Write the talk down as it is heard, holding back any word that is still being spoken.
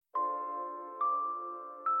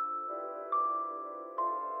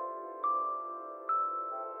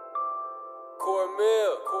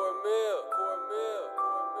Cormel.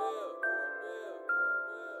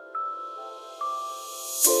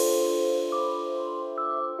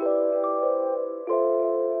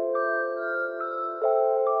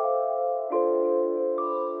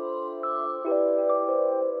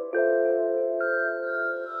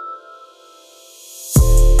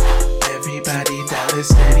 Everybody Dallas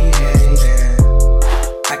steady hating.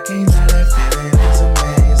 I can't lie, that feeling is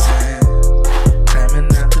amazing. Climbing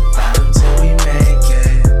out the bottom till we make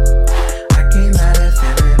it. I can't lie, that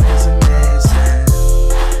feeling is amazing.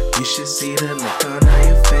 You should see the look on all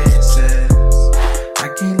your faces. I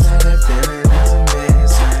can't lie, that feeling is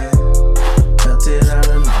amazing. Felt it all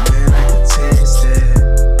along and I could taste it.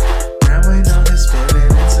 Now I know this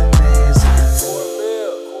feeling is amazing.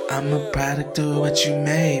 I'm a product of what you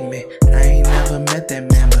made me. I ain't never met that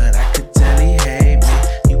man, but I could tell he hate me.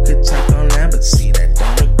 You could talk online, but see that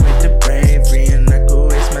don't equate to bravery. And I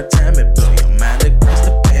could waste my time and blow your mind across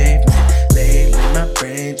the pavement. Lately my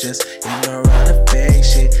brain just ignore all the fake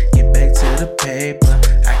shit. Get back to the paper,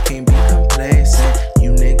 I can't be complacent.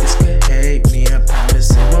 You niggas could hate me, I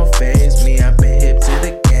promise it won't faze me. I've been hip to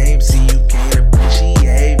the game, see you can't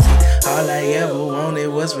appreciate me. All I ever wanted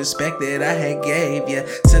was respect that I had gave ya.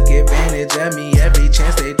 Took advantage of me every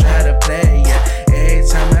chance they try to play ya. Every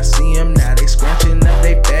time I see them now they scrunching up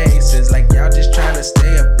their faces like y'all just trying to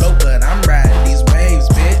stay afloat, but I'm riding these waves,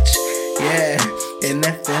 bitch. Yeah, and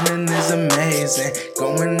that feeling is amazing.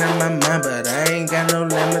 Going out my mind, but I ain't got no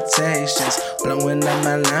limitations. Blowing up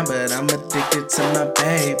my line, but I'm addicted to my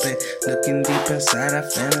baby. Looking deep inside, I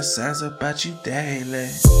fantasize about you daily.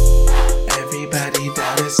 Everybody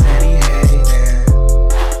Dallas steady hating.